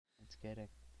kidding.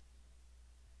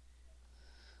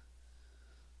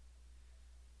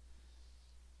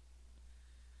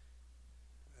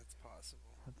 That's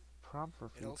possible. Prompt for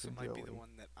It also future might be the Joey.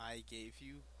 one that I gave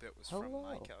you that was from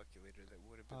my Hello. calculator that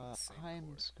would have been the same I'm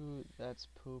core. Scoot. That's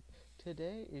poop.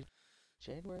 Today is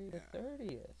January the Yeah.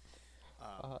 30th.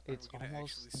 Are It's we gonna almost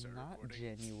actually start not recording?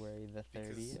 January the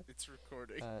Because 30th. it's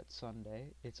recording. It's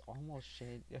Sunday. It's almost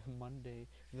Monday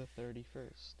the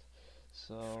 31st.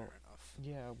 So, Fair enough.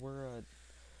 yeah, we're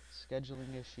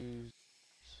scheduling issues,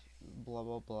 blah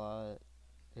blah blah.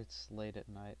 It's late at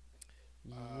night.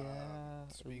 Yeah,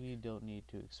 Speak. we don't need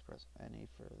to express any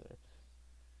further.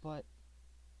 But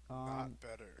Not um,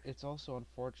 better. it's also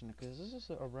unfortunate because this is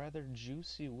a rather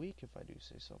juicy week, if I do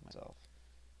say so myself.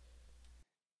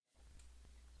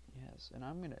 Yes, and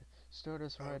I'm gonna start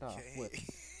us right off with. Okay.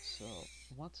 So,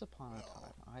 once upon a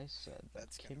time, Well, I said that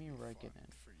that's gonna Kimi be fun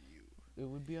Räikkönen, for you. it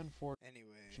would be unfortunate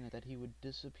Anyway, that he would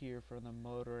disappear from the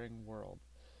motoring world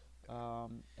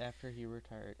after he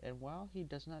retired. And while he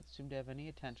does not seem to have any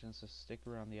intentions to stick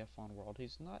around the F1 world,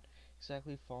 he's not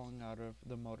exactly falling out of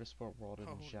the motorsport world in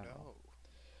oh general.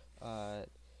 no. Uh,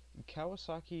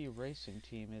 Kawasaki Racing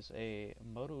Team is a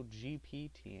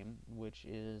MotoGP team, which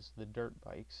is the dirt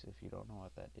bikes, if you don't know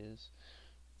what that is.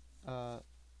 Uh,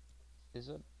 is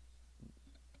it?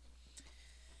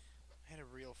 I had a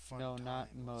real fun No, not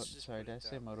time. Let's just Sorry, put did it I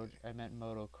say that Moto? way. I meant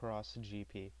Motocross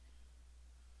GP.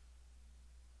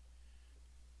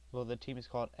 Well, the team is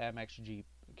called MXG,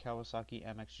 Kawasaki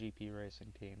MXGP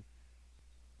Racing Team.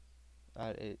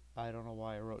 I don't know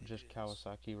why I wrote It just is.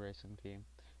 Kawasaki Racing Team,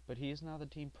 but he is now the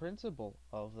team principal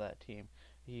of that team.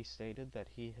 He stated that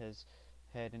he has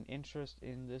had an interest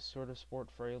in this sort of sport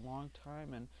for a long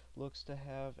time and looks to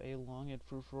have a long and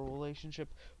fruitful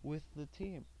relationship with the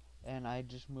team. And I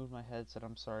just moved my head, said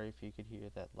I'm sorry if you could hear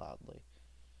that loudly.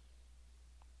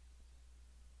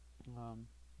 Um,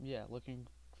 yeah, looking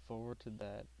forward to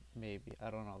that. Maybe, I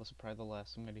don't know. This is probably the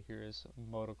last I'm gonna hear is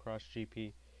Motocross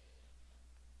GP.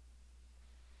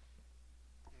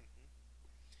 Hmm.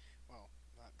 Well,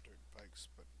 not dirt bikes,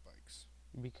 but bikes.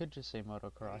 We could just say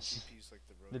motocross. MotoGP is like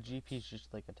the road The GP is bikes.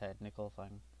 just like a technical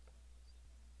thing.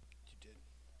 You did.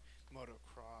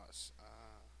 Motocross.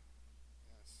 Ah,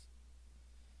 yes.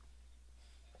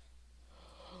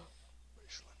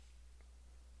 Michelin.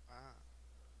 Ah,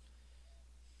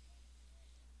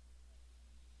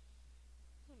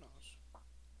 who knows?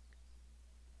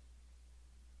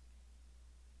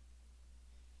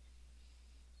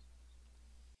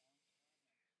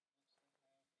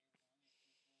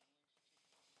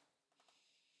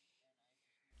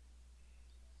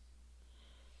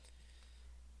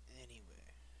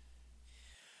 Anyway.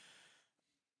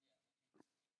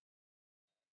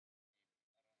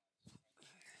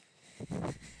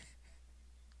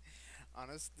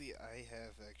 Honestly, I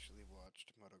have actually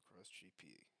watched Motocross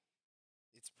GP.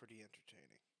 It's pretty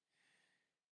entertaining.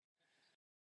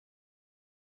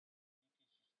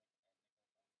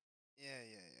 Yeah,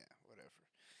 whatever.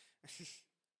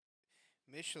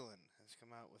 Michelin has come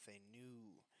out with a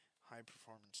new high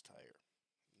performance tire.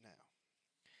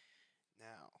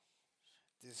 Now,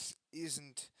 this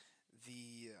isn't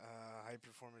the high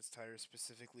performance tire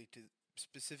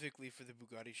specifically for the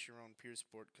Bugatti Chiron Pure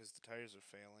Sport because the tires are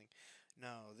failing.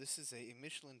 No, this is a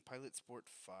Michelin Pilot Sport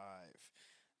 5.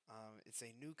 It's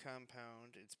a new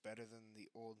compound. It's better than the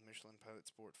old Michelin Pilot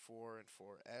Sport 4 and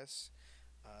 4S,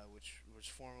 which was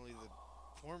formerly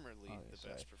Okay, the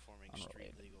sorry. best performing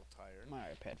street Unrelated. legal tire. My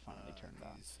iPad finally turned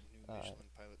on. These new Uh, Michelin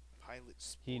Pilot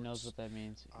he knows Sports what that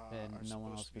means, are and no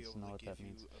one supposed else to be gets to able know to what that give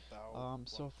means. you about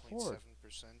So Ford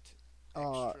 1.7%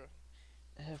 uh, extra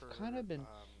have kind per of been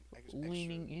extra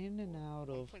leaning in and or out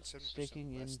of 1.7%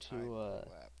 sticking less into time per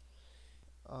lap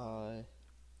uh,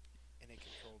 in a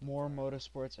controlled more environment,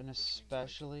 motorsports, and which means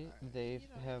like especially they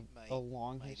have it a might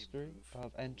long might history improve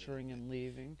of a little entering bit, and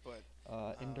leaving. but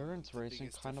Endurance the racing,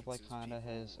 biggest kind of difference like is Honda,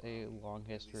 has people, a long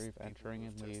at history least of people who entering have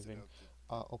and tested leaving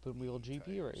out open wheel the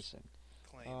GP tires racing.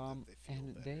 claim that they feel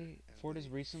And better and Ford has they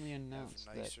recently have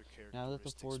announced that nicer now that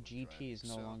the characteristics Ford when GT driving. is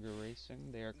no So longer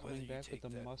racing, they are whether coming you back with take the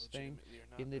that Mustang legitimately or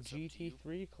not, in the that's up to you.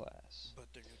 GT3 class.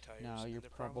 But they're new Now, tires, you're and they're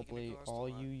probably going to probably, cost a all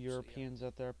lot. you So yeah. Europeans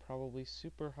out there, are probably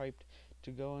super hyped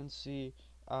to go and see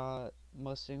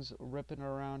Mustangs ripping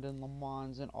around in Le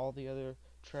Mans and all the other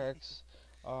tracks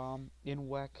in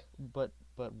WEC. But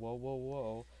whoa, whoa,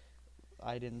 whoa.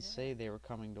 I didn't say Yeah. they were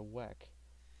coming to WEC.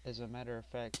 As a matter of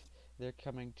fact, they're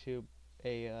coming to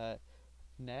a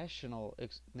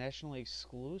nationally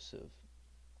exclusive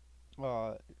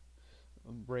uh,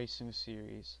 racing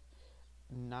series.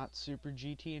 Not Super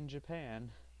GT in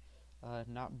Japan,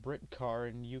 not Brit Car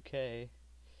in UK.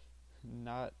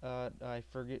 Not I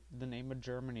forget the name of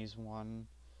Germany's one.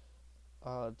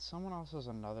 Someone else has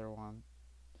another one.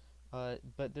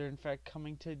 But they're in fact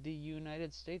coming to the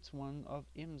United States one of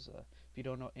IMSA. If you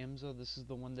don't know IMSA, this is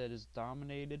the one that is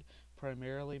dominated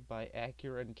primarily by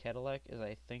Acura and Cadillac, as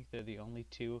I think they're the only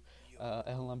two Yo.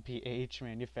 LMPH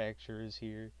manufacturers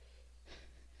here.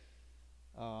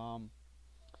 Um,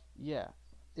 yeah,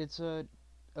 it's a.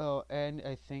 Oh, and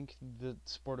I think the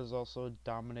sport is also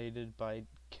dominated by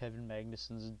Kevin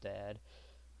Magnuson's dad.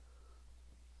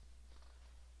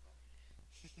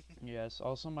 Yes,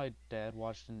 also my dad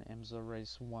watched an IMSA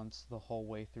race once the whole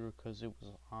way through because it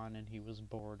was on and he was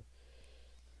bored.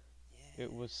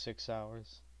 It was Yeah. 6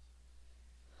 hours.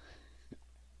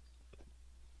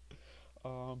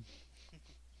 Um,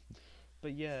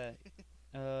 but yeah,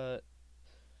 uh,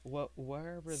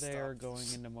 wherever they Stop are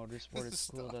going this. into motorsport, it's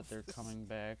cool Stop that they're this. coming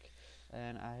back,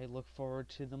 and I look forward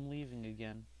to them leaving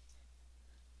again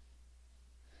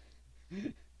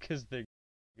because they're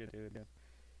gonna do it again.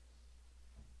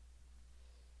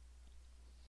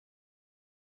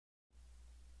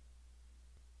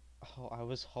 Oh, I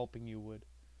was hoping you would.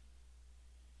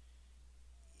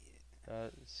 Yeah.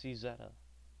 CZ.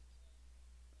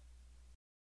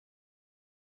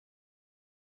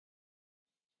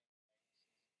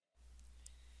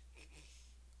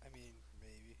 I mean,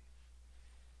 maybe.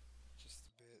 Just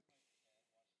a bit.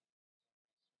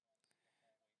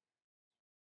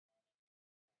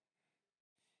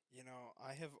 You know,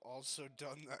 I have also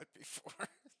done that before.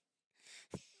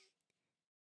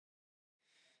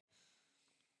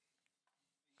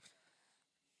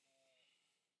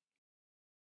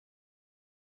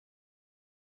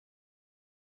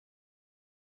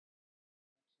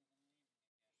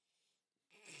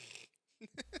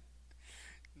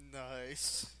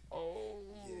 Nice. Oh,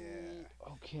 Yeah.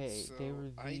 okay. They So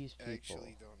were I these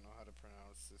actually people. don't know how to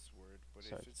pronounce this word, but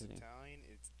Sorry, if it's continue. Italian,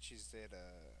 it's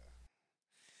chisera.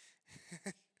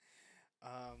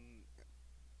 um,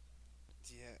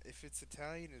 yeah, if it's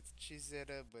Italian, it's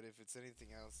chisera, but if it's anything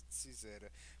else, it's cisera.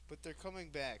 But they're coming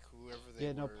back, whoever they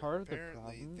Yeah, no, were. part of the Apparently,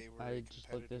 problem, they were a I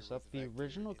just looked competitor this up. with The Vector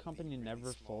original in the company really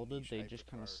never small folded, niche they just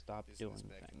kind of hypercar stopped business doing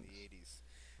back in the things, 80s.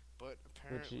 But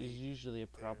which is apparently, usually a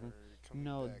problem. they're coming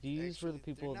No, back. these were the Actually,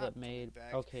 they're people not that coming made.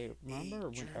 back. Okay, A remember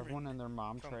when everyone German and their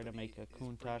mom tried to company make a is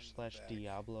bringing Countach them slash back.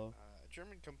 Diablo? A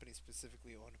German company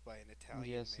specifically owned by an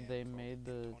Italian Yes, man they called made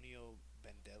Antonio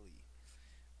Bandelli.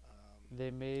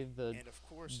 they made And of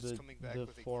course, it's the coming back the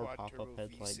with a four quad pop-up turbo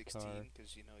headlight car. V16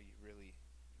 because you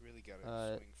really gotta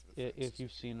Uh, swing for the fences if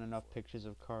you've if you're seen going enough for it. pictures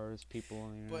of cars, people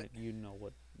on the But internet, you know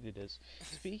what it is.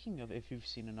 Speaking of, if you've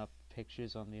seen enough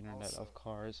pictures on the internet also, of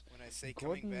cars, when I say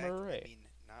coming Gordon back, I Murray, mean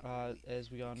not really,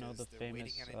 as we all know, because the they're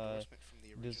waiting famous on endorsement from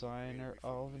the original creator designer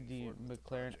before of moving the forward with the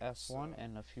McLaren project. F1 So,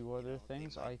 and a few other they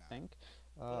things, might I not. think,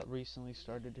 But recently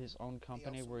started his own they company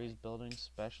also where he's might. building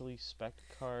specially spec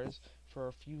cars for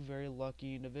a few very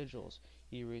lucky individuals.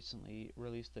 He recently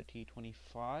released the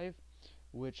T25,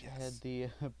 which had Yes. the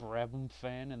Brabham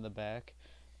fan in the back.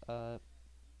 Uh,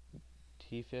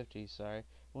 T50, sorry.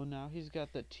 Well, now he's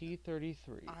got the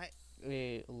T33, I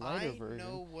a lighter I version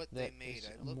know what they that made. is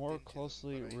I looked more into them,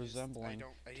 but closely I resembling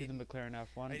don't to the McLaren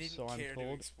I F1, didn't so I'm care to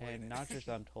told, explain and not it. just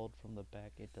I'm told from the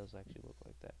back, it does actually look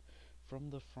like that. From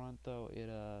the front, though,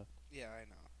 Yeah, I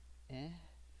know. eh,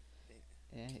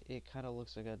 It, it kind of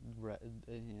looks like a,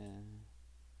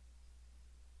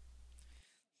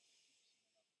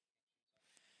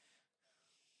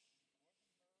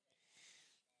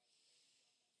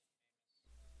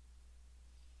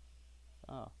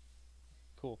 oh,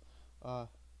 cool. Uh,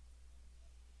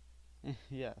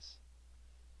 yes.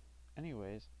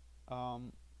 Anyways,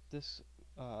 um, this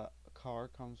car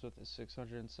comes with a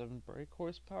 607 brake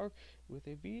horsepower with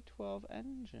a V12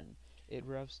 engine. It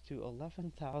revs to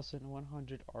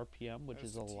 11,100 RPM, which that's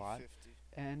is the a lot. T50.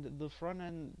 And the front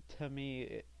end, to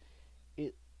me,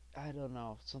 it I don't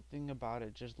know, something about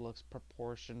it just looks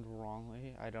proportioned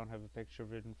wrongly. I don't have a picture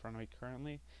of it in front of me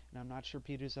currently, and I'm not sure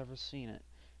Peter's ever seen it,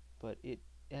 but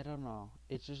I don't know,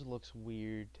 it just looks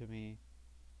weird to me.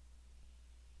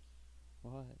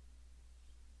 What?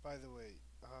 By the way,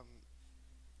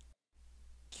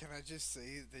 can I just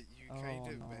say that you kind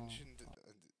Oh of no. mentioned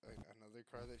another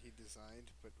car that he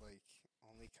designed, but like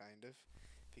only kind of,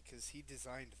 because he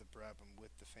designed the Brabham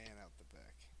with the fan out the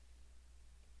back.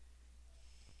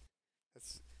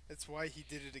 That's that's why he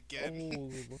did it again.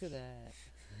 Oh, look at that.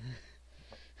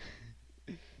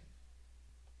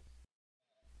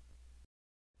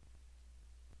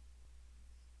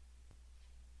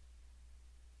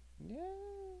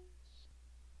 Yes.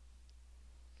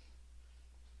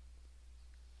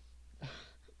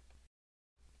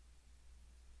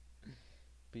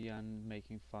 beyond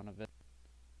making fun of it.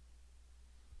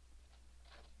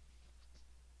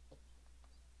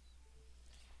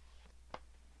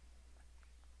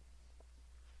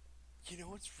 You know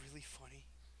what's really funny?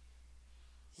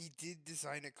 He did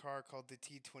design a car called the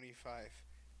T25.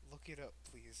 Look it up,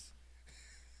 please.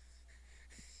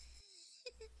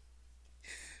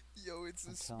 Yo, it's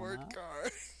a Until smart now. car.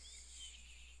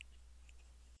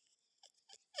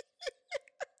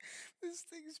 This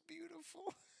thing's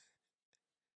beautiful.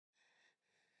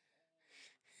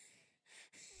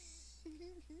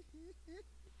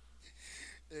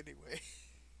 Anyway,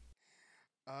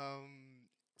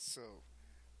 so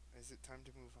is it time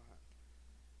to move on?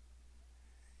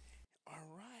 All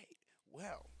right.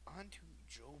 Well, on to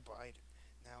Joe Biden.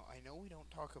 Now, I know we don't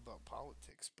talk about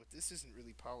politics, but this isn't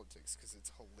really politics because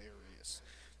it's hilarious.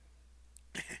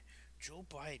 Joe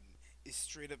Biden is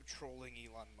straight up trolling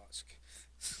Elon Musk.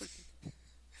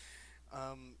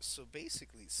 So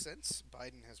basically, since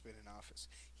Biden has been in office,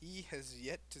 he has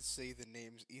yet to say the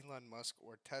names Elon Musk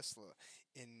or Tesla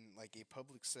in like a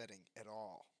public setting at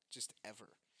all, just ever.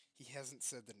 He hasn't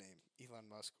said the name Elon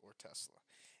Musk or Tesla,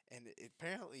 and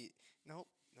apparently, nope,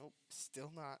 nope,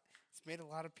 still not. It's made a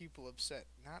lot of people upset.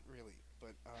 Not really,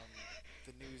 but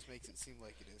the news makes it seem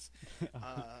like it is.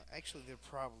 Actually, there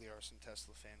probably are some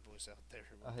Tesla fanboys out there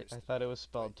who are I pissed thought it about it, was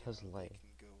but spelled you know Tesla. they can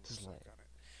go Tesla. suck on it.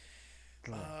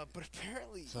 Tesla. But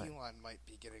apparently Tesla. Elon might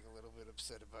be getting a little bit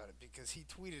upset about it because he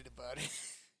tweeted about it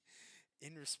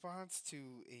in response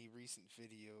to a recent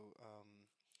video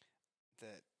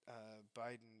that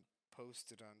Biden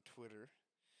posted on Twitter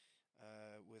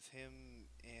with him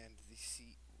and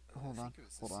I Hold on, think it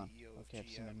was the hold on. CEO of Okay, I've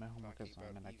submitted my GM homework talking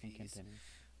about assignment. I can EVs. continue.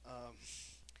 Um,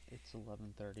 It's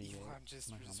 11:38. Elon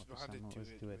just My homework responded assignment to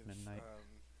was it due at with midnight.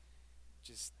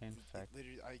 just In it fact,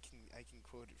 literally I can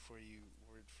quote it for you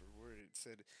word for word. It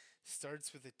said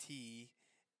starts with a T,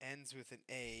 ends with an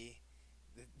A,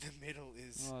 the middle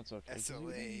is well, it's okay because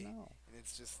you didn't SLA, know. and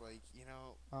it's just like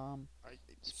Um, I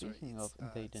sorry Speaking it's of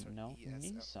they didn't sorry know,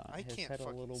 ESL. Nissan I has can't had a fucking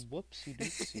little speak. whoopsie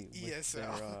doopsie with their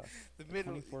ESL. The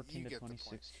middle 2014 you to get the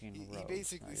point. 2016 He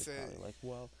Rogues. Now basically you're said probably like,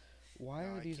 well, why no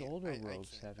are these older I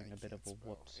Rogues can't having a bit of a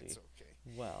spell. It's whoopsie? okay.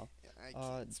 Well, Yeah, I uh,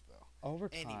 can't spell. over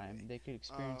Anyway, time they could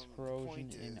experience the corrosion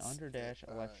point in is that underdash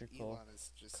electrical Elon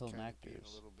is just kind of being a connectors,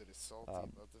 little bit salty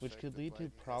about the which fact could that lead to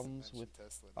Biden hasn't problems with mentioned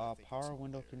Tesla, and I think it's power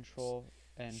window hilarious. control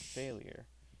and failure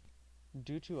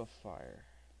due to a fire.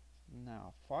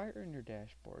 Now, fire in your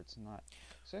dashboard's not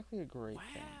exactly a great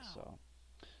thing, Wow. so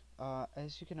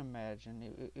as you can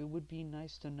imagine, it would be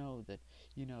nice to know that,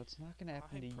 it's not going to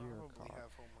happen I to your probably car.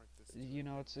 have homework that's due at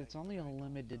It's midnight, but only a I don't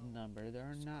limited know number. There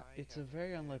are because not. I It's a haven't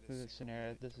very had a unlikely single scenario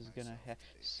minute that to this is gonna myself have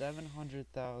today.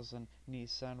 700,000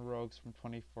 Nissan Rogues from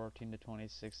 2014 to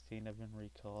 2016 have been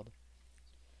recalled.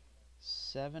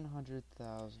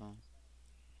 700,000.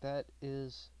 That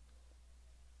is,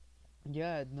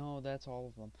 yeah, no, that's all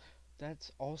of them.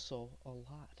 That's also a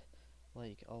lot,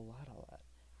 like a lot, a lot.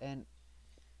 And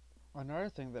another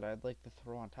thing that I'd like to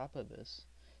throw on top of this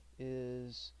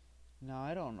is, now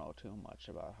I don't know too much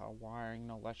about how wiring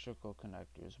and electrical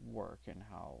connectors work and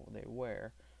how they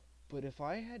wear, but if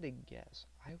I had to guess,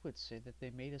 I would say that they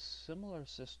made a similar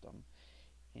system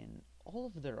in all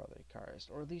of their other cars,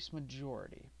 or at least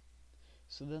majority.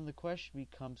 So then the question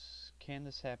becomes, can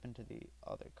this happen to the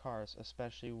other cars,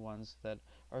 especially ones that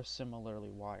are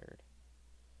similarly wired?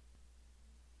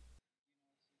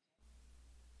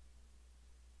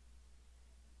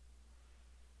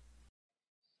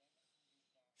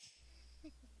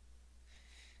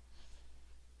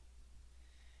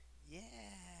 Yeah,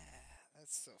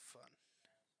 that's so fun.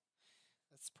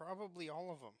 That's probably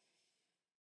all of them.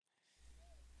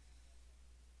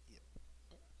 Yep.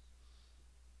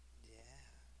 Yeah.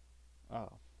 Oh,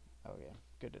 oh yeah,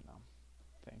 good to know.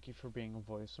 Thank you for being a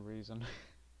voice of reason.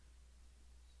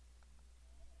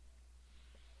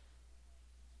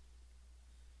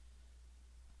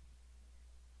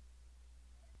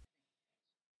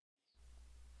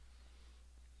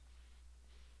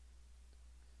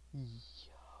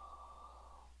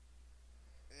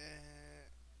 Uh,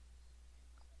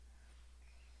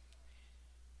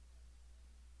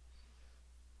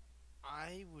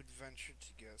 I would venture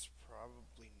to guess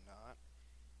probably not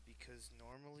because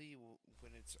normally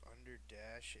when it's under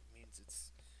dash, it means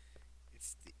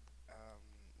it's the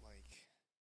like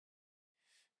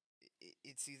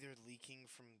it's either leaking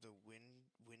from the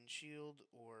windshield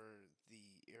or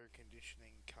the air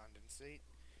conditioning condensate,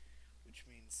 which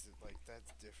means that like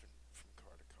that's different from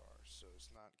car to car, so it's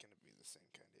not going to be the same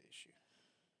kind of issue.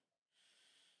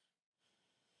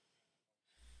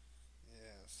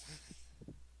 Yes.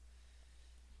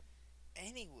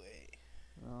 Anyway,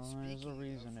 Well, there's a Speaking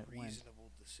reason of it went.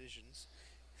 reasonable decisions,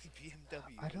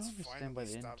 BMW I has don't understand why finally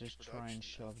they didn't stopped just try and production of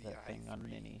shove the that thing on i3.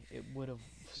 Mini. It would have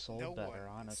No sold better, one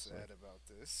is honestly. sad about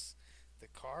this. The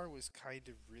car was kind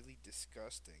of really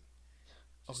disgusting.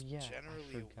 Oh Just yeah, I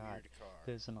generally a forgot. weird car.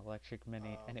 There's an electric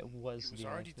Mini, and it was It was the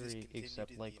already i3, discontinued except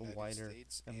in the like United wider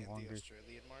States and and the longer.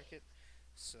 Australian market,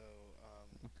 so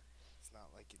it's not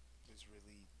like it was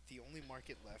really the only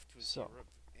market left was So, Europe,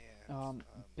 and um,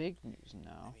 big news I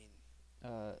now. mean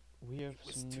We have it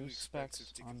was some too new expensive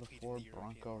specs to on the compete in the Ford European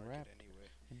Bronco market Raptor. anyway.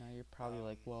 And now you're probably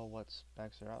like, Um, well, what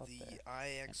specs are out the there?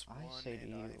 And I iX1 say to and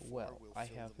you, i4 well, will I fill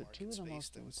have the the two market of the space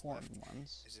most that was important left,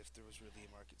 ones, as if there was really a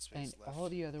market and space all left.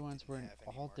 the other It ones didn't were in have any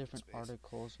all market different space,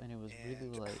 articles, and it was really and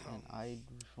late, and I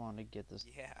just want to get this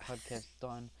yeah, podcast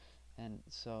done, and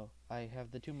so I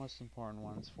have the two most important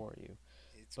ones for you.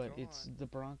 it's But it's gone. the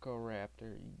Bronco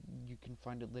Raptor. You can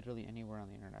find it literally anywhere on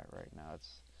the internet right now.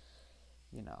 It's,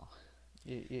 you know,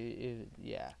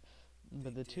 yeah. They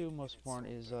But the two did, and most it important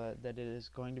sold is better. that it is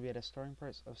going to be at a starting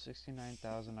price of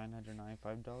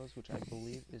 $69,995, which I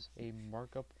believe is a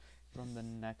markup from the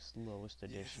next lowest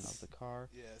edition of Yes, the car,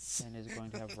 yes. and is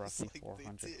going to have It's roughly like they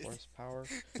 400 did. horsepower,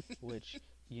 which,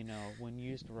 when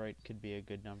used right, could be a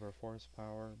good number of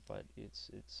horsepower, but it's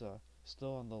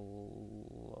still on the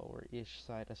lower-ish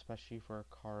side, especially for a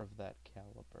car of that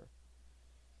caliber.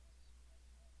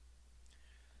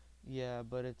 Yeah,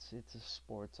 but it's a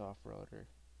sports off-roader.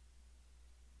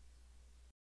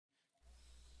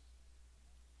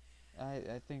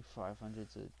 I think 500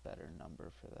 is a better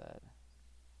number for that.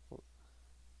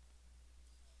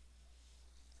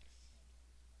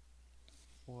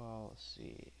 Well, let's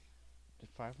see. The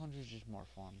 500 is just more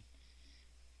fun.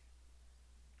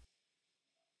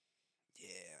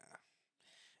 Yeah,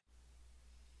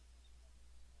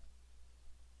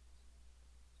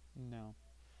 No.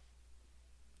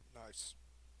 nice.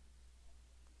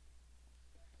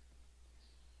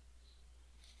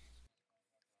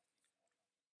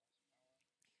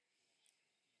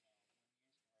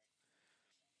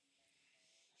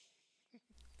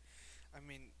 I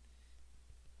mean,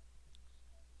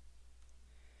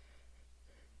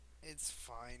 it's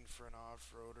fine for an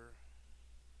off-roader.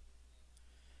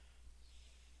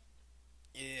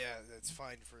 Yeah, that's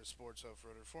fine for a sports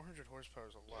off-roader. 400 horsepower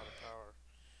is a lot of power.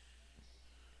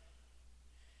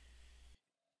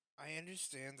 I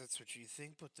understand that's what you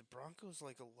think, but the Bronco's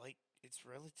like a light. It's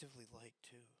relatively light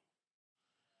too.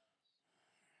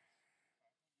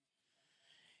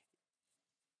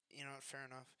 You know, fair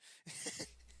enough.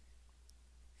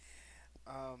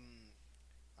 um,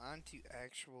 On to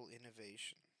actual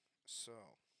innovation. So,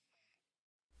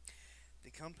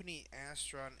 the company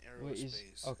Astron Wait, is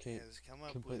Aerospace okay. has come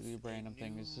up Completely with random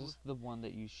thing. Is this the one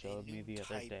that you a showed me new the other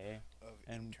type day? of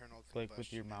And internal like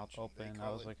with your combustion mouth engine. They open, I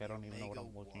call was it like, I the don't even know what Omega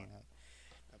I'm looking 1. at.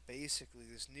 Now, basically,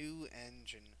 this new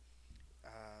engine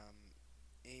um,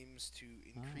 aims to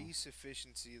Oh, increase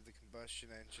efficiency of the combustion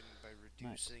engine by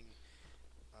nice. reducing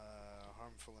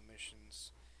harmful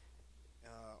emissions,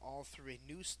 all through a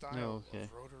new Oh, style okay.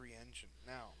 of rotary engine.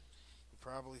 Now, you're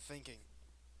probably thinking,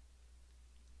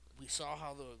 we saw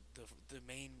how the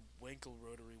main Wankel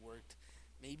rotary worked.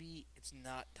 Maybe it's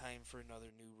not time for another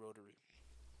new rotary.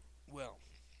 Well,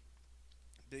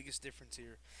 biggest difference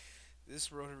here: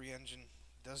 this rotary engine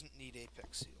doesn't need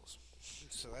apex seals,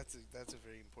 so that's a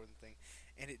very important thing,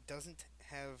 and it doesn't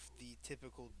have the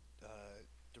typical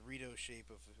Dorito shape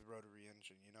of a rotary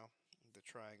engine. You know, the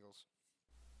triangles.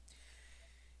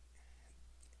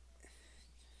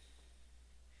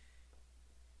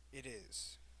 It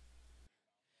is.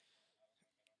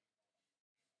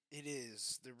 It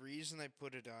is. The reason I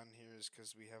put it on here is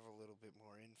because we have a little bit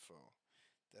more info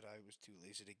that I was too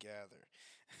lazy to gather.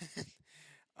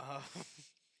 um,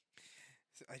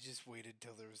 I just waited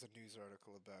till there was a news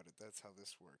article about it. That's how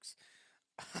this works.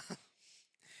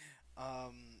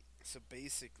 So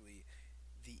basically,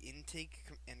 the intake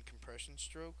and compression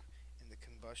stroke and the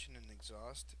combustion and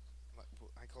exhaust,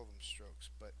 well, I call them strokes,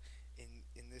 but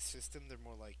in this system they're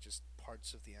more like just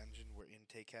parts of the engine where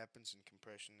intake happens and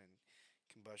compression and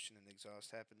combustion and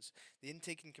exhaust happens. The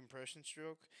intake and compression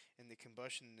stroke and the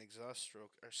combustion and exhaust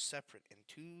stroke are separate in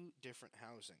two different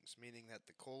housings, meaning that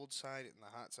the cold side and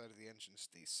the hot side of the engine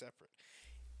stay separate,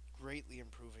 greatly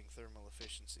improving thermal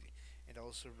efficiency and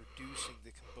also reducing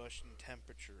the combustion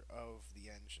temperature of the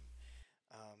engine.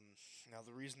 Now,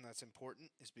 the reason that's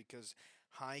important is because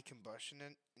high combustion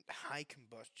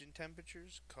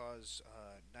temperatures cause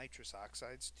nitrous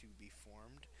oxides to be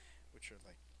formed, which are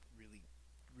like really,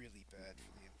 really bad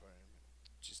for the environment.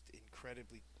 Just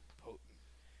incredibly potent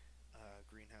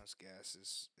greenhouse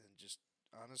gases, and just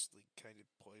honestly kind of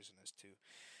poisonous too.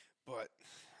 But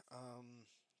Um,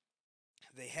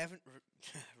 they haven't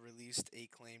released a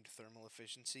claimed thermal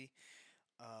efficiency,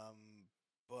 um,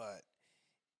 but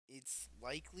it's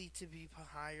likely to be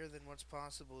higher than what's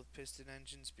possible with piston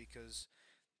engines because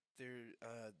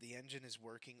the engine is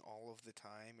working all of the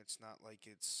time. It's not like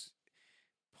it's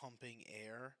pumping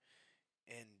air,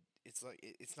 and it's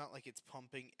not like it's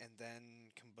pumping and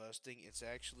then combusting.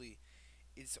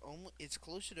 It's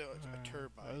closer to a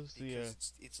turbine How's the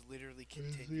because it's literally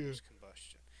how's the continuous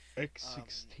combustion.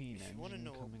 X16 If you want to engine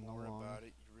know coming more along? about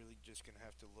it, you're really just gonna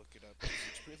have to look it up because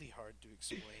it's really hard to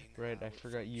explain Right, I how it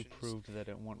forgot you functions proved that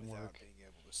it won't without work. being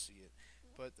able to see it.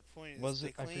 But the point is, Was they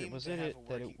it? I forget. claim Was to have a it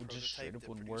that working it would just straight prototype up that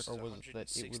would work, or produces was it that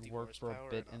it would 160 work for a horsepower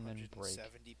bit and and then break?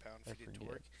 170 I pound-feet of forget.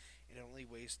 torque. It only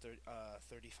weighs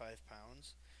 35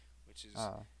 pounds, which is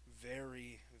Ah,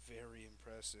 very, very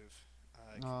impressive,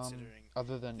 considering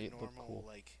other than the it looked normal cool.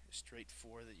 straight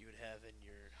four that you would have in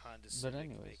your Honda But Civic,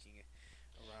 anyways, making it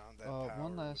around that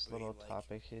one power would last weigh little like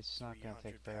topic. It's not gonna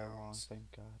take 300 very long, pounds.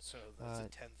 thank God. So that's a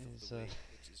tenth of the Is weight,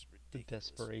 which is the ridiculous.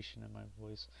 desperation in my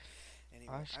voice.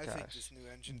 Anyway, I think this Oshkosh, new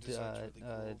engine design's really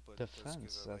cool, but that's because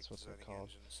Defense. I like That's what they're designing called.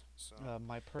 engines. So,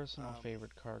 My personal um,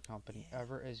 favorite car company yeah.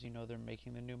 ever. As you know, they're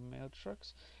making the new mail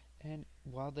trucks, and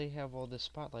while they have all this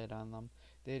spotlight on them,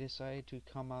 they decided to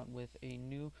come out with a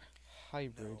new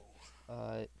hybrid No.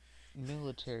 uh,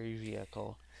 military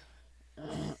vehicle.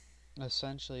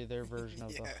 Essentially, their version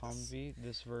of the Yes. Humvee.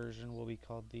 This version will be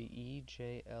called the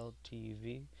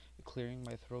EJLTV. Clearing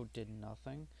my throat did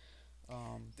nothing.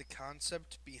 Um, The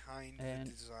concept behind the and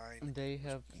design they was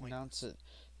have announced pointless. that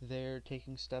they're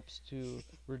taking steps to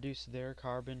reduce their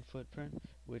carbon footprint,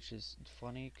 which is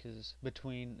funny because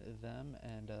between them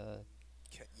and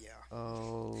Yeah.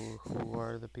 oh, who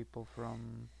are the people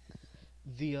from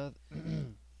the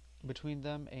between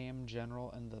them, AM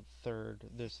General, and the third,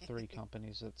 there's three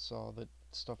companies that saw the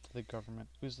stuff to the government.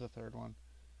 Who's the third one?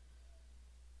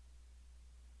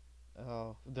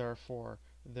 Oh, there are four.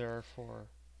 There are four.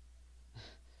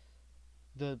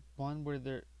 The one where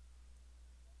there,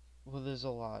 well, there's a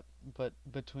lot, but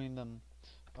between them,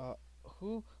 uh,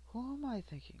 who am I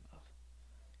thinking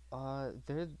of?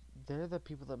 They're the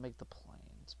people that make the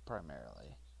planes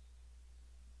primarily.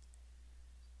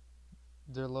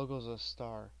 Their logo's a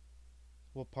star.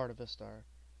 Well, part of a star.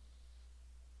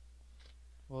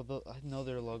 Well, I know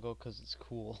their logo because it's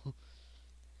cool.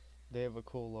 They have a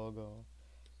cool logo.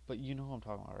 But you know who I'm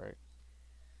talking about, right?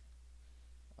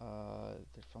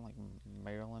 They're from like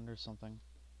Maryland or something.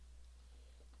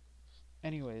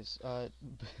 Anyways,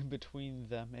 between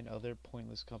them and other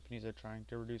pointless companies are trying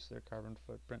to reduce their carbon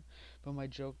footprint. But my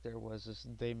joke there was is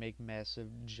they make massive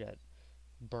jet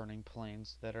burning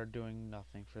planes that are doing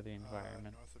nothing for the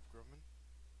environment. Northrop Grumman.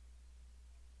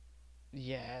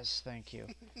 Yes, thank you.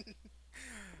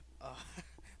 uh,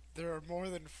 there are more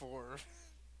than four.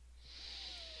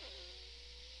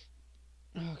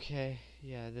 Okay,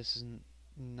 yeah, this is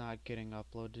not getting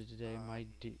uploaded today. My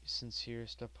Um,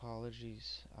 sincerest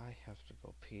apologies. I have to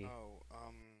go pee. oh,